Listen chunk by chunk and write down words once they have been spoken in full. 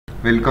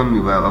Welcome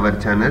to our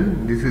channel.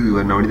 This is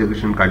your Navadita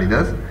Krishnan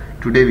Kalidas.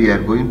 Today we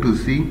are going to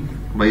see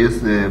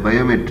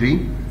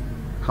biometry,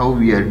 how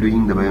we are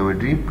doing the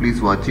biometry. Please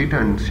watch it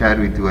and share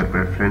with your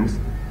friends.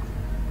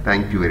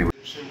 Thank you very much.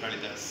 Krishnan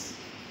Kalidas.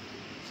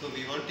 So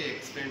we want to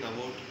explain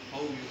about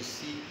how you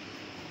see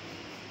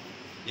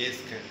A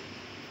SCAN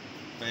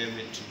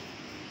biometry.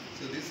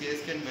 So this A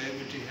SCAN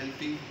biometry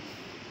helping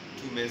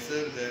to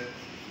measure the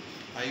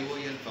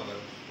IOL power.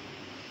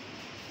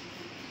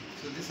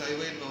 So this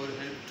IOL power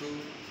help to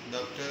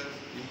doctor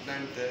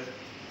implant the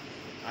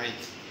eye.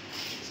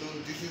 So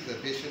this is the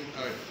patient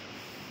card.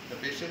 The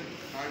patient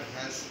card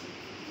has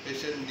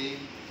patient name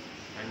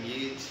and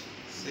age,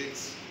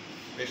 sex,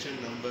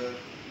 patient number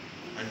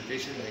and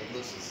patient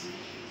diagnosis.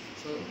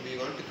 So we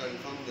want to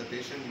confirm the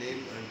patient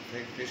name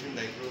and patient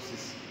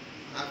diagnosis.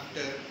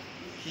 After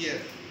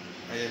here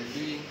I am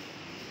doing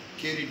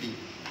K reading.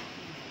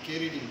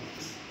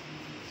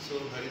 So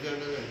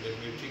horizontal and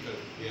vertical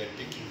we are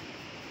taking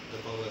the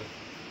power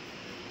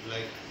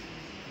like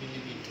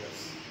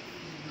millimeters.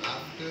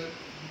 After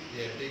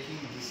we are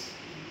taking this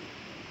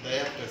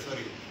diopter,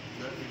 sorry,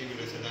 not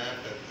millimeters, a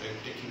diopter I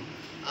am taking.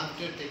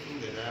 After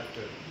taking the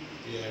diopter,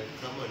 we are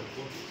come and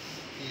put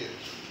here.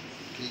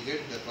 We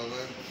get the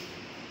power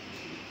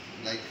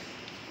like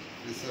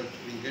result,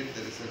 we get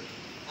the result.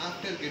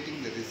 After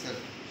getting the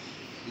result,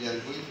 we are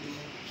going to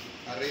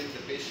arrange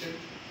the patient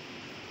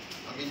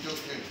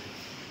amitogen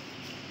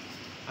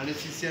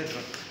anesthesia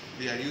drug.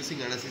 We are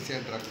using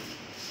anesthesia drug.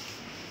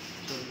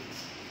 So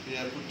we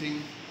are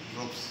putting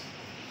drops.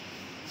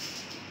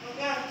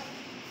 Okay.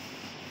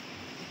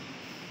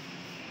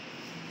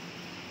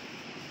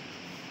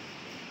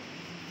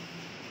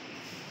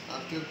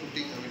 After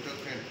putting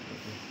amitogen,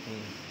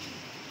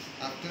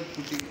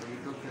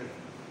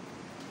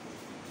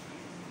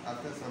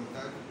 after some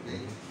time,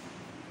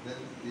 then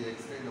we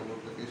explain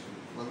about the patient.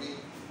 Mommy,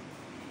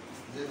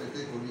 je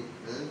mete goli,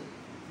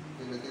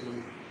 je mete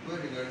goli. Where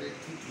regarding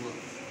to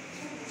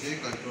je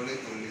control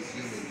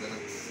condition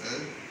maintenance.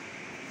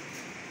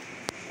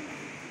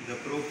 The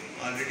probe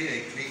already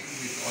I cleaned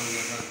with all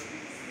water.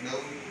 Now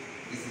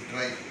is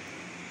dry.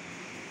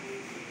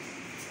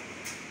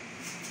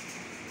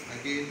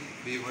 Again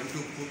we want to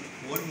put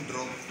one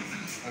drop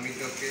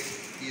amitogen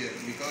here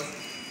because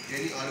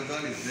any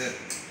organ is there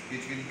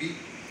which will be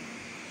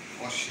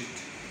wash it.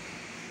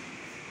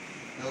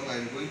 Now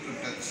I am going to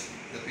touch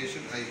the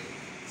patient eye.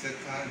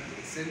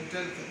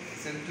 Central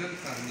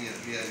cornea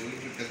we are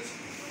going to touch.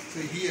 So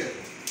here,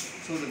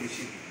 show the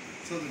machine.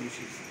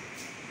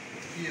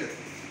 Here.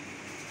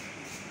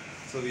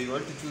 So we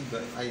want to choose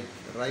the eye,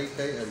 right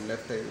eye and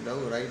left eye. Now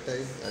right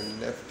eye and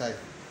left eye.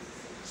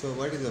 So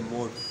what is the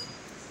mode?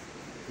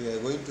 We are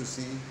going to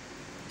see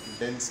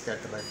dense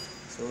cataract.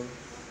 So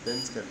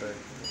dense cataract,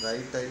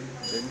 right eye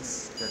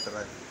dense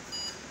cataract.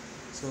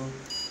 So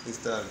is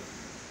done.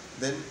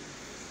 Then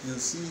you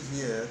see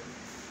here,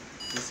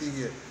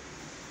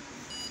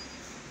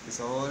 it's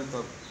all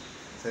come.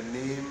 The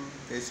name,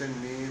 patient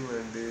name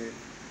and the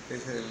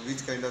patient,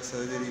 which kind of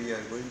surgery we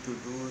are going to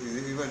do,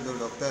 even the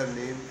doctor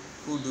name,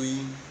 who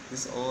doing,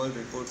 this all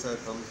reports are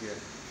come here.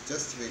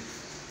 Just wait.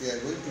 We are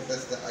going to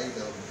touch the eye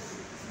now.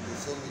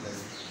 Show me that.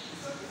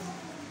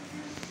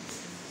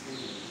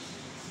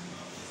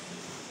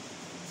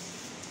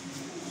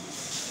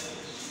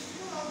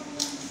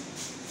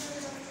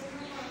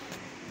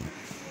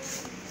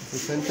 The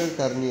central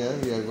cornea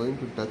we are going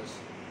to touch.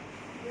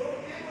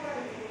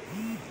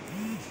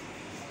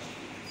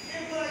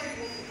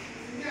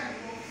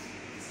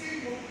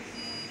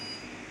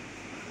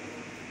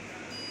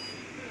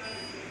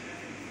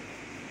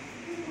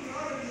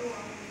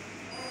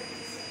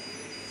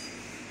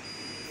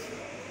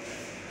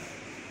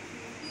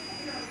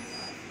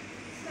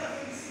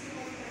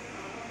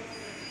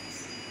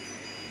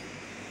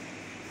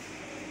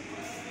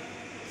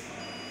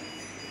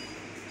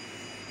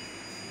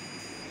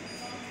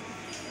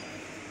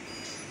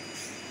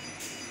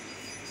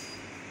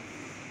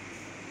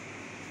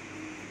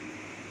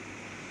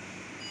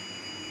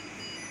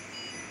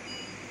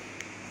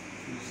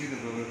 You see the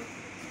power.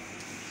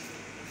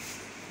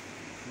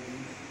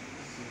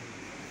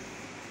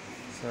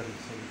 Sorry.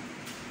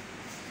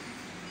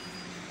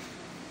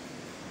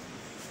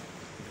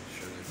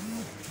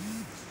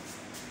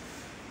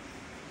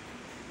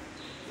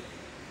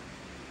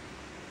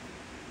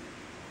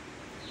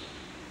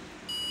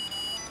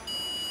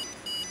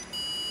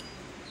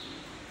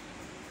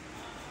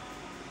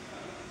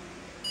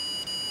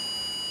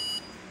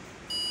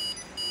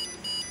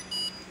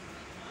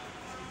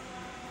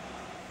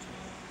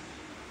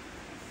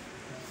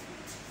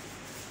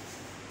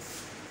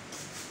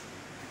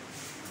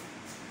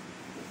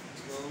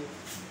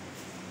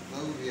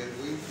 Now we are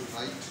going to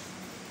write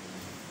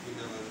in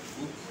our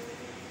book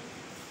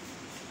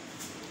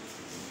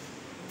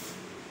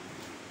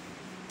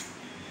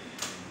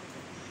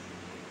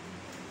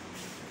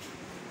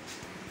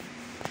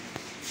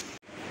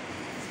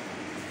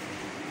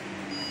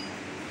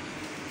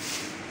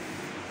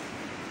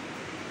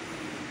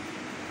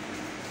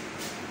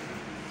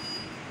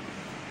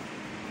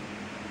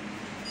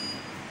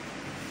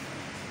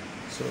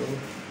So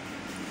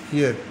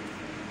here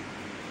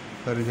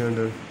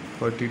horizontal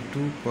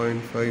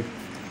 42.5,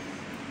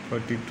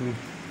 42,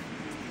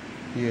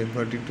 here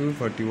 42,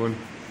 41,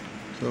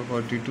 so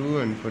 42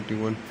 and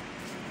 41.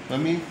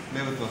 Mummy,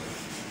 Devatwa.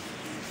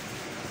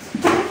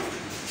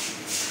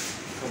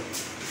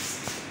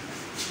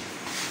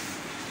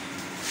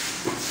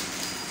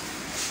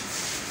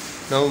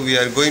 Now we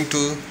are going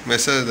to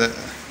measure the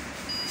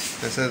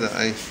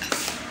eye.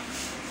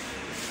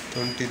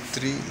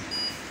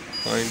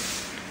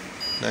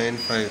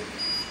 23.95,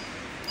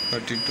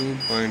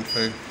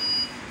 42.5,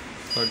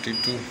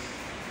 42.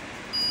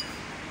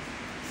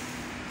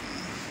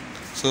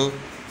 So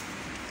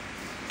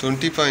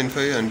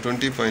 20.5 and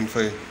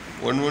 20.5.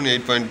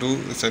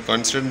 118.2 is a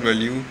constant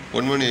value.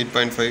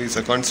 118.5 is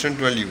a constant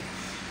value.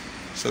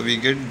 So we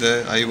get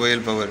the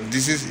IOL power.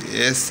 This is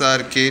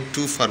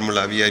SRK2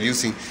 formula we are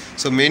using.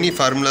 So many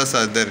formulas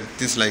are there.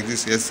 This like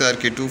this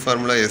SRK2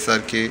 formula,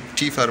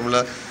 SRKT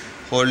formula,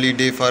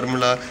 holiday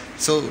formula.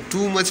 So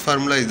too much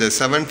formula is there.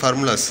 7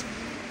 formulas.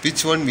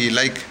 Which one we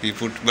like we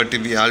put. But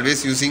we are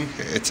always using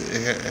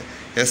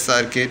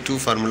SRK2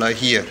 formula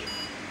here.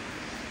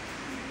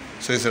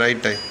 So it's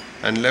right eye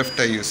and left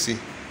eye you see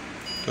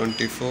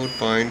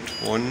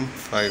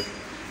 24.15.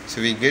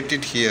 So we get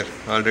it here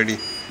already.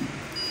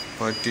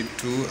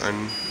 42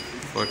 and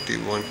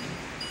 41,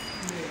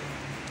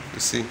 you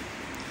see.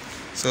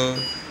 So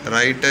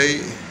right eye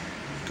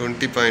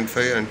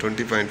 20.5 and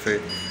 20.5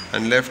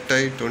 and left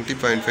eye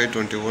 20.5,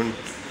 21.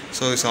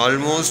 So it's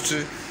almost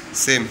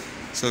same.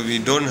 So we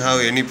don't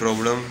have any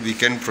problem. We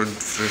can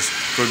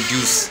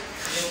produce.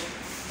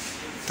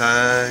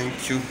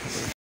 Thank you.